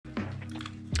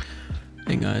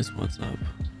Hey guys, what's up?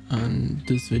 In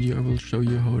this video I will show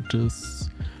you how this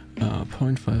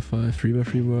 0.55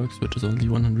 3x3 works, which is only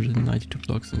 192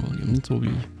 blocks in volume. This will be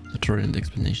a tutorial and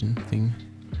explanation thing.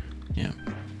 Yeah.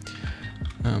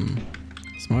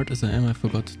 Smart as I am, I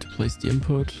forgot to place the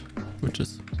input,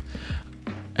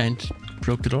 and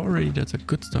broke it already. That's a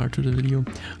good start to the video.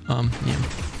 Yeah.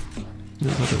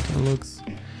 This is how it looks.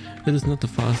 It is not the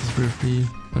fastest 3x3,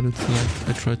 but it's like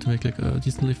I tried to make like a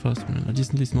decently fast one and a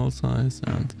decently small size,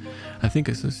 and I think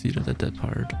I succeeded at that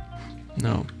part.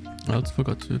 Now, I also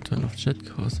forgot to turn off chat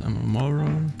because I'm a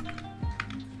moron.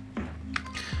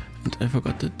 And I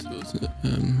forgot that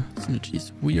synergy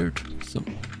is weird. So,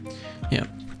 yeah.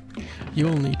 You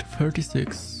will need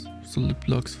 36 solid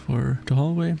blocks for the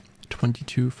hallway,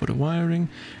 22 for the wiring,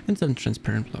 and 7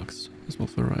 transparent blocks as well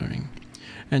for wiring.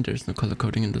 And there's no color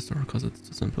coding in the store because it's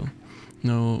too simple.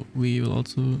 Now we will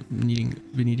also be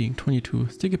needing 22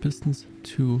 sticky pistons,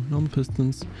 2 normal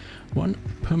pistons, 1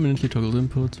 permanently toggled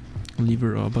input, a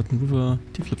lever or button with a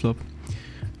T flip-flop,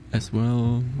 as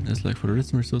well as like for the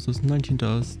redstone resources, 19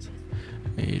 dust,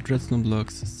 8 redstone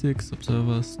blocks, 6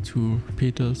 observers, 2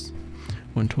 repeaters,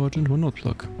 1 torch and 1 node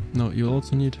block. Now you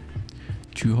also need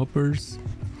 2 hoppers.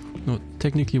 Now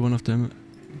technically one of them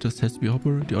just has to be a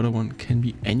hopper, the other one can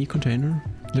be any container,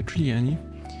 literally any.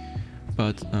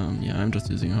 But yeah, I'm just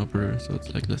using a hopper, so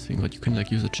it's like this thing, but you can like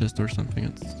use a chest or something,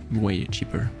 it's way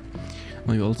cheaper.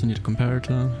 Now you also need a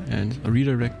comparator and a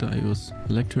redirector. I use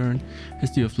a lectern,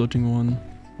 has to be a floating one,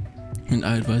 and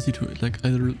I advise you to like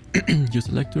either use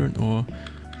a lectern or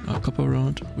a copper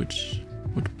rod, which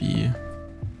would be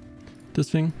this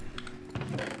thing.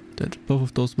 That both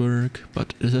of those work,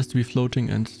 but it has to be floating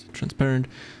and transparent,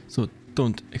 so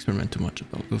don't experiment too much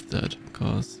with that,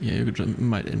 because yeah, you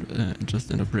might just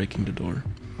end up breaking the door.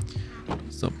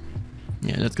 So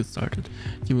yeah, let's get started.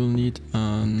 You will need a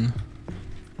 9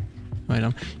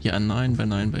 by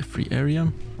 9 by 3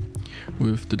 area,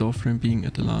 with the door frame being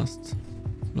at the last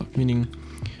block, meaning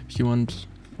if you want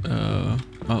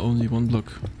only 1 block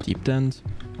deep dent,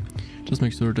 just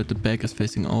make sure that the back is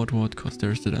facing outward, because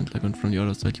there's the dent, like, and from the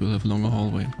other side you will have a longer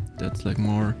hallway. That's like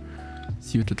more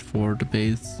suited for the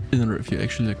base, if you're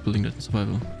actually like building that in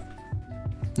survival.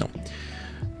 No.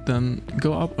 Then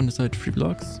go up on the side 3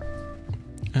 blocks,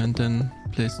 and then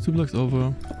place 2 blocks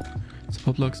over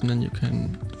support blocks, and then you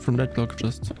can from that block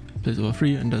just place over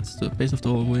 3, and that's the base of the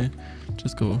hallway.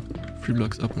 Just go 3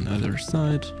 blocks up on either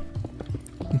side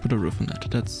and put a roof on that.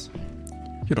 That's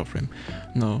your door frame.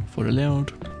 Now for the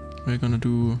layout, we're gonna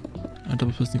do a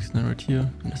double piston extender right here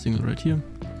and a single right here.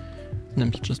 And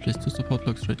then just place 2 support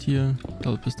blocks right here,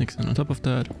 double piston extender on top of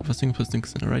that, with a single piston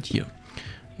extender right here.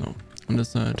 Now on this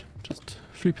side, just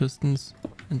 3 pistons,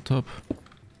 and top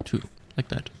 2, like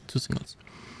that, 2 singles.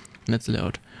 And that's the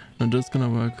layout. Now this is gonna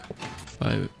work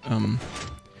by,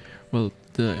 well,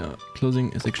 the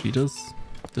closing is actually this,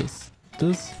 as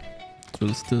well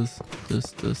as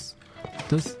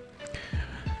this.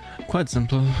 Quite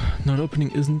simple. Now the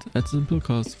opening isn't that simple,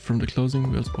 because from the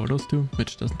closing we also power those 2,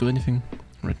 which doesn't do anything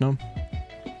right now.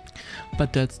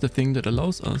 But that's the thing that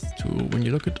allows us to, when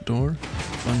you look at the door,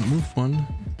 on move 1,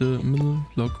 the middle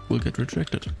block will get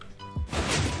retracted.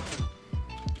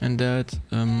 And that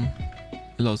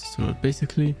allows us to,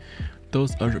 basically,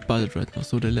 those are budded right now,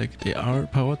 so they are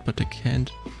powered, but they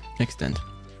can't extend.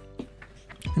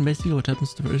 And basically what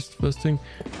happens to the first thing,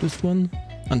 this one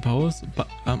unpowers, but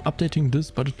updating this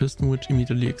budded piston, which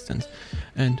immediately extends.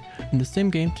 And in the same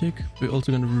game tick, we're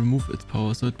also going to remove its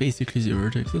power, so it basically zero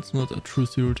ticks. It's not a true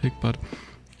zero tick, but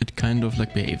it kind of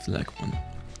like behaves like one.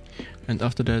 And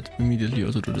after that, we immediately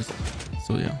also do this.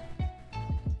 So yeah,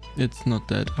 it's not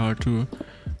that hard to,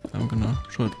 I'm gonna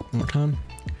show it one more time.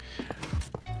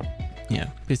 Yeah,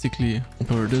 basically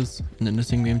power this, and then the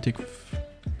same game tick,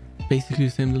 basically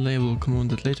the same delay. We'll come on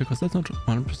that later, because that's not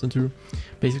 100% true.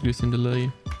 Basically the same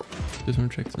delay, this one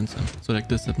retracts and so. So like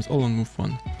this happens all on move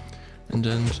 1. And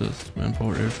then just run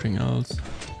power everything else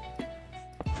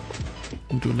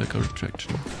and do like a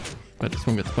retraction. But this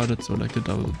one gets budded, so like the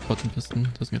double bottom piston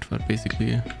doesn't get fired.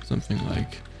 Basically something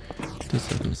like this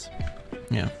happens.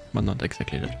 Yeah, but not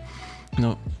exactly that.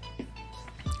 Now,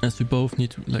 as we both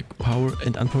need to like power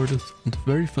and unpower this in the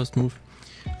very first move,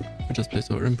 we just place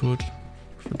our input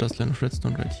for dust line of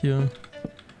redstone right here,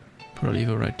 put a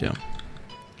lever right there.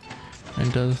 And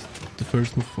that's the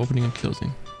first move of opening and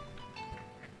closing.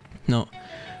 Now,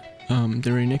 the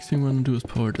very next thing we want to do is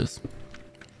power this.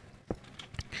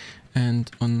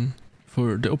 And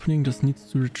for the opening, this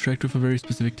needs to retract with a very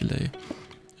specific delay.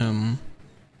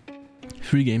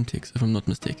 3 game ticks, if I'm not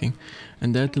mistaken.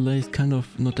 And that delay is kind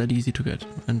of not that easy to get.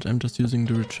 And I'm just using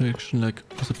the retraction, like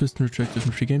as a piston retract with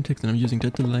 3 game ticks, and I'm using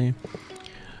that delay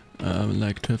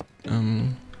like to have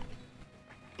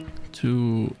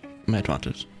to my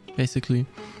advantage. Basically,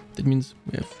 that means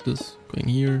we have this going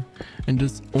here, and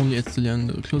this only instantly on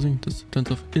the closing. This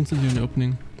turns off instantly on the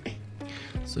opening.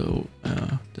 So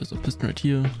there's a piston right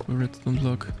here, a redstone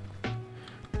block.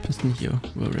 Piston here,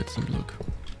 a redstone block.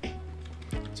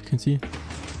 As you can see,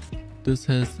 this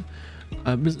has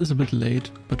this is a bit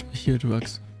late, but here it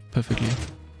works perfectly.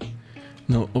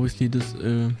 Now, obviously, this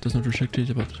does not restrict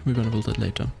it, but we're gonna build that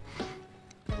later.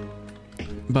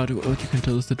 But what you can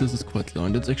tell is that this is quite slow,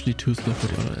 and it's actually too slow for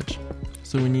the other edge.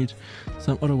 So we need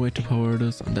some other way to power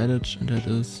this on that edge, and that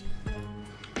is,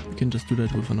 we can just do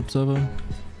that with an observer,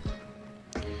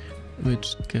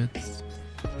 which gets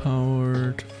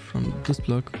powered from this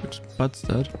block, which butts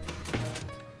that.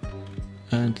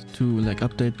 And to like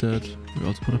update that, we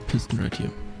also put a piston right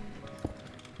here,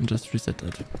 and just reset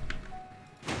that.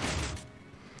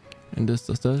 And this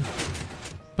does that,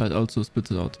 but also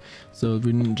spits it out. So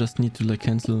we just need to like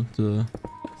cancel the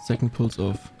second pulse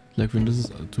of, like when this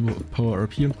is to power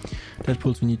up here, that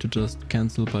pulse we need to just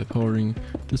cancel by powering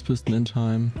this piston in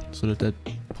time, so that that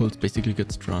pulse basically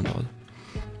gets drowned out.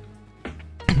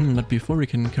 But before we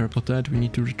can care about that, we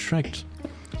need to retract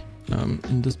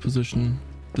in this position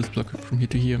this block from here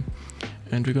to here,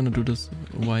 and we're gonna do this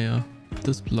via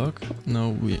this block. Now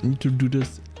we need to do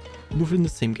this within the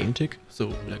same game tick,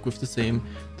 so like with the same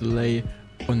delay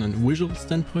on a visual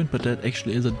standpoint, but that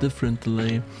actually is a different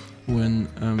delay when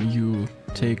you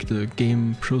take the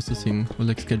game processing or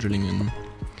like scheduling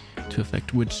into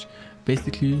effect, which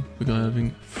basically we're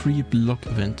having 3 block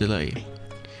event delay,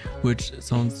 which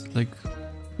sounds like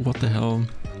what the hell.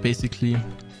 Basically,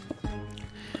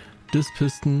 this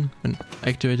piston, when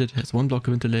activated, has 1 block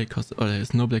event delay, or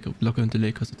has no block event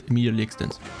delay because it immediately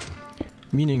extends.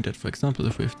 Meaning that, for example,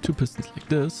 if we have 2 pistons like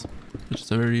this, which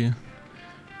is a very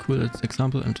cool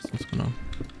example, I'm just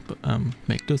gonna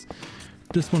make this.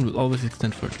 This one will always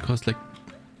extend first, because like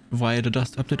via the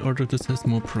dust update order, this has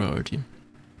more priority.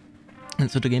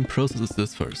 And so the game processes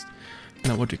this first.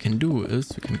 Now what we can do is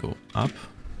we can go up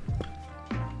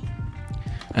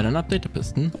and then update the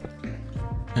piston,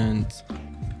 and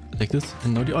like this,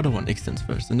 and now the other one extends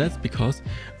first, and that's because,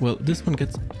 well, this one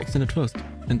gets extended first,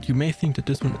 and you may think that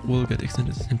this one will get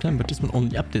extended at the same time, but this one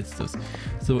only updates this.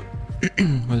 So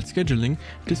while scheduling,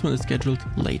 this one is scheduled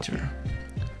later.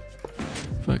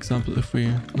 For example, if we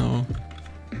now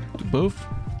do both,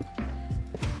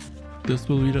 this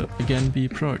will again be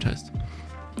prioritized.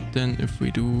 Then if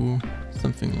we do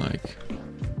something like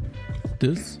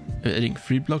this, adding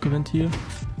 3 block event here,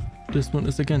 this one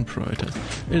is again prioritized.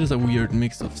 It is a weird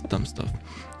mix of dumb stuff.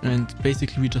 And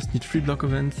basically we just need 3 block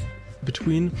events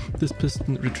between this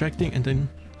piston retracting and then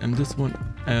this one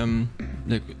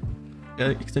like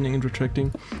extending and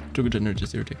retracting to generate a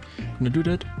 0 tick. I'm gonna do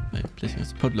that by placing a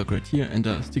support block right here and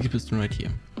a sticky piston right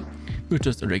here, with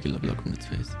just a regular block on its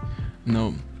face.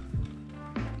 Now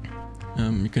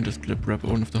you can just grab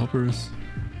one of the hoppers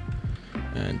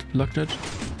and block that,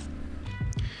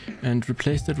 and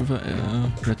replace that with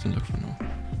a redstone block for now.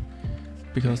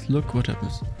 Because look what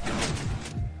happens.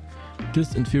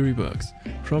 This in theory works.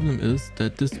 Problem is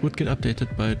that this would get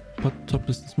updated by top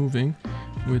pistons moving,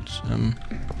 which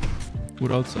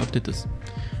would also update this.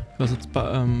 Because it's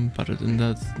buttered, and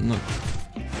that's not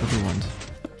what we want.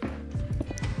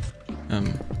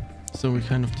 So we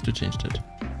kind of need to change that.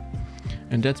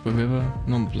 And that's why we have a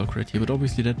normal block right here. But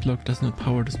obviously that block does not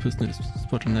power this piston at this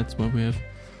spot, and that's why we have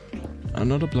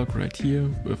another block right here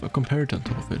with a comparator on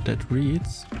top of it that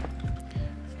reads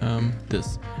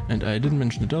this. And I didn't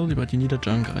mention it earlier, but you need a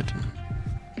junk item,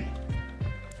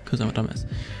 because I'm a dumbass.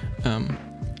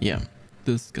 Yeah,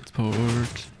 this gets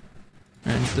powered,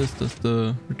 and this does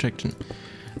the retraction.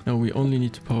 Now we only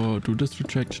need to do this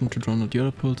retraction to drown out the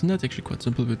other pulse, and that's actually quite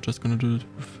simple. We're just gonna do it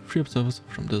with 3 observers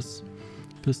from this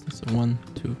piston. So 1,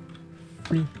 2,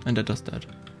 3, and that does that.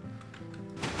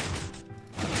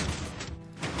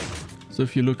 So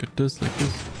if you look at this like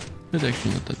this, it's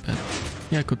actually not that bad.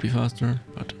 Yeah, it could be faster,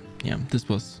 but yeah, this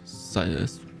was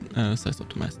size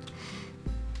optimized.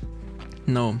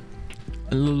 Now,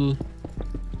 a little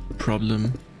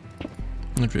problem,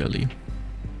 not really.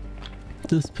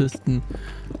 This piston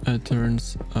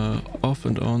turns off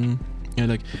and on. Yeah,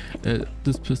 like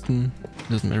this piston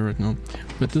doesn't matter right now,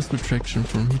 but this retraction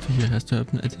from here to here has to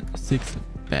happen at 6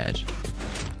 bad.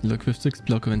 Look, with 6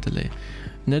 block event delay.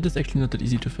 And that is actually not that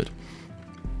easy to fit.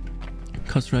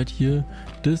 Because right here,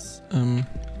 this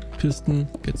piston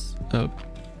gets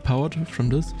powered from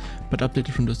this, but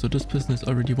updated from this. So this piston is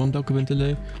already 1 block event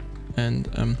delay, and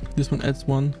this one adds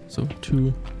 1, so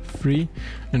 2, 3,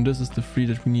 and this is the 3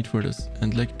 that we need for this.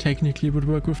 And like technically it would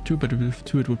work with 2, but with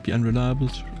 2 it would be unreliable,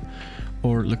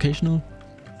 or locational.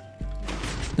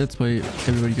 That's why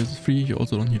everybody uses 3. You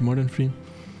also don't need more than 3.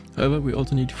 However, we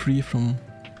also need 3 from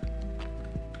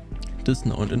this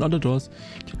now. And in other doors,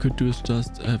 you could do is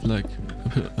just have like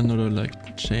another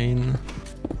like chain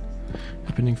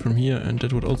happening from here, and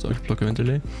that would also block event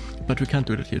delay. But we can't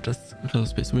do that here, just because of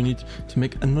space. So we need to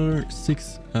make another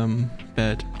 6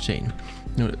 bad chain.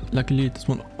 Now, luckily this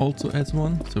one also adds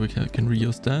 1, so we can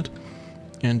reuse that.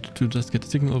 And to just get the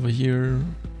signal over here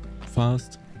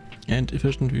fast and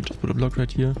efficient, we just put a block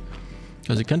right here.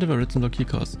 Because you can't have a redstone block here,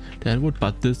 because that would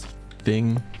butt this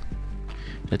thing.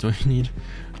 That's what we need.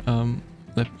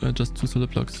 Just 2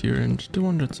 solid blocks here and the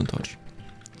 1 redstone torch.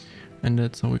 And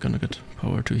that's how we're gonna get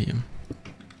power to here.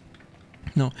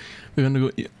 Now, we're gonna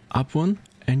go up 1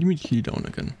 and immediately down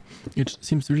again. It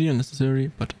seems really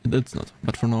unnecessary, but it's not.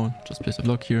 But for now, just place a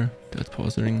block here that's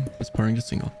powering the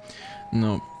signal.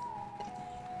 Now,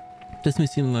 this may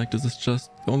seem like this is just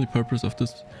the only purpose of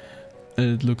this.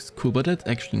 It looks cool, but that's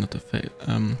actually not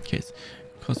the case.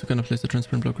 Because we're gonna place a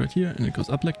transparent block right here, and it goes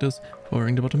up like this,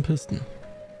 powering the bottom piston.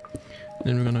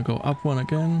 Then we're gonna go up 1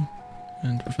 again,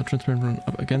 and with a transparent one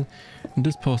up again. And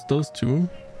this powers those 2,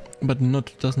 but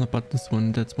does not butt this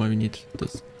one. That's why we need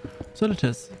this. So that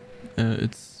has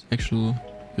its actual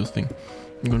use thing.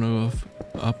 I'm gonna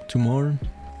go up 2 more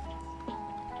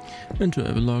into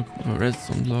a block with a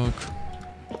redstone block.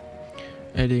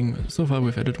 Adding, so far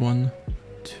we've added 1,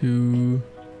 2,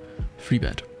 3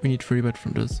 bed. We need 3 bed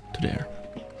from this to there.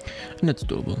 And that's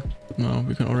doable. Now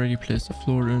we can already place the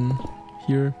floor in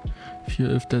here.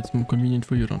 If that's more convenient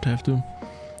for you, don't have to.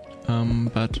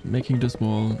 But making this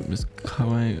wall is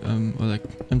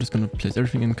I'm just gonna place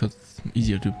everything in because it's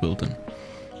easier to build in.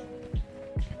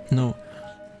 Now,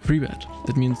 3 bed.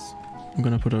 That means I'm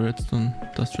gonna put a redstone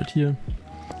dust right here,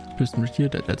 piston right here.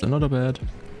 That adds another bed.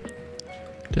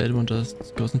 That one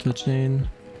just goes into a chain.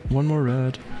 1 more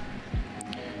red.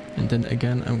 And then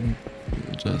again, I'm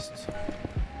just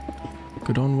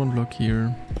go down 1 block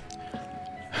here.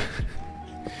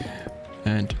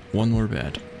 And 1 more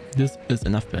bed. This is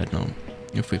enough bed now.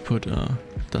 If we put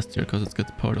dust here, because it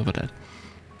gets powered over that.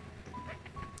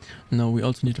 Now we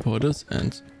also need to power this,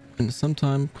 and in some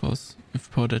time, because if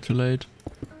we power that too late,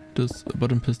 this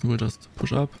bottom piston will just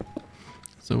push up.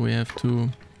 So we have to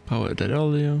power that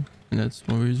earlier, and that's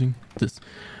why we're using this.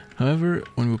 However,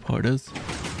 when we power this,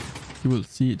 you will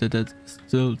see that that's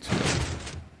still too late.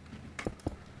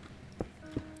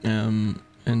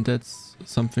 And that's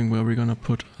something where we're gonna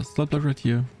put a slot block right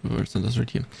here, or send right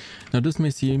here. Now this may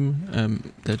seem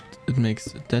that it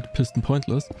makes that piston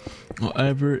pointless.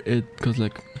 However, it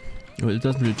it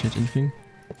doesn't really change anything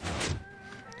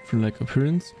from like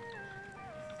appearance.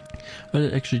 But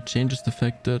it actually changes the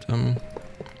fact that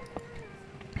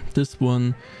this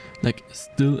one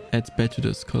still adds bad to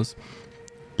this, because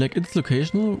it's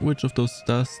locational which of those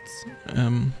dusts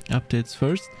updates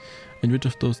first and which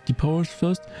of those depowers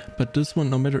first, but this one,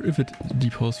 no matter if it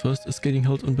depowers first, is getting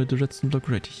held on by the redstone block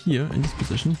right here in this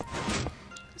position.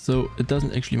 So it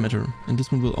doesn't actually matter, and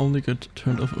this one will only get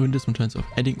turned off when this one turns off,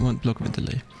 adding 1 block event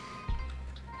delay.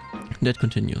 That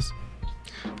continues.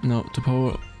 Now to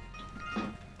power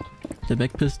the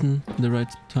back piston in the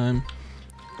right time,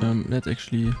 that's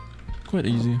actually quite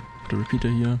easy. Put a repeater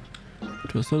here,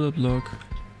 to a solid block,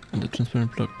 and a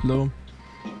transparent block below,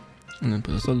 and then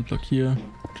put a solid block here,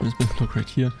 transparent block right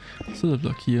here, solid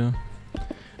block here.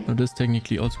 Now this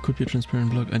technically also could be a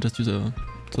transparent block. I just use a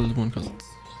solid one because it's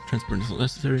transparent, is not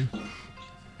necessary.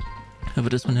 However,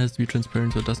 this one has to be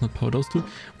transparent, so it does not power those 2.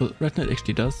 Well, right now it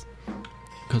actually does,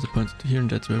 because it points to here, and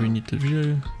that's where we need the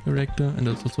reactor, and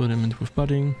that's also what I meant with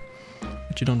budding,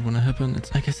 which you don't want to happen.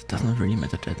 I guess it does not really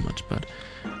matter that much, but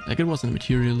it was in the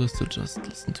material list, so just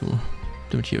listen to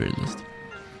the material list.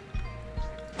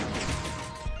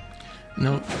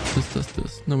 Now this does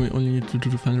this. Now we only need to do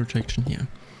the final retraction here.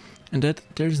 And that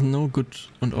there's no good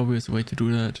and obvious way to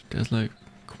do that. There's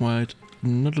quite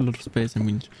not a lot of space, and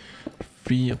we need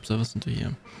 3 observers into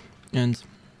here. And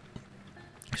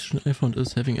I found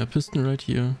is having a piston right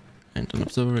here and an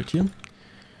observer right here.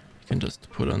 You can just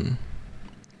put on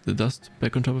the dust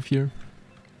back on top of here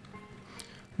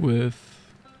with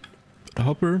the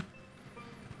hopper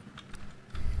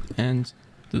and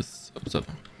this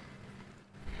observer.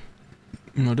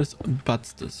 Now this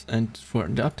butts this, and for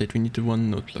the update we need the 1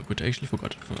 node block, which I actually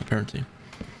forgot apparently.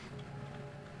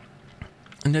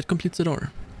 And that completes the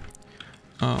door.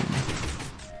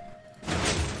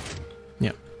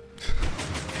 Yeah.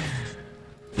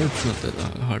 It's not that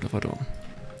hard of a door.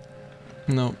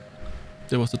 Now,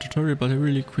 there was a tutorial, but I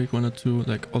really quick wanted to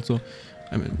also,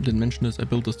 I didn't mention this, I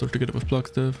built this door together with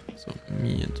BloxxDev, so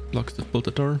me and BloxxDev built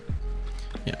the door.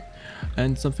 yeah.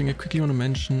 And something I quickly want to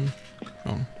mention,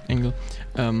 wrong angle,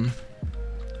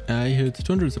 I hit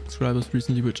 200 subscribers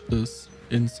recently, which is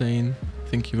insane.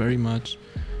 Thank you very much.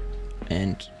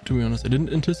 And to be honest, I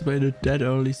didn't anticipate it that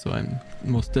early, so I'm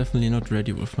most definitely not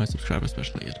ready with my subscriber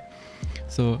special yet.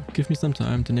 So give me some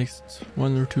time, the next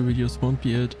 1 or 2 videos won't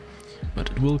be it, but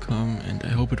it will come and I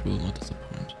hope it will not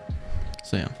disappoint.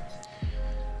 So yeah,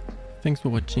 thanks for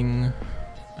watching,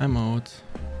 I'm out.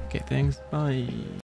 Okay, thanks, bye.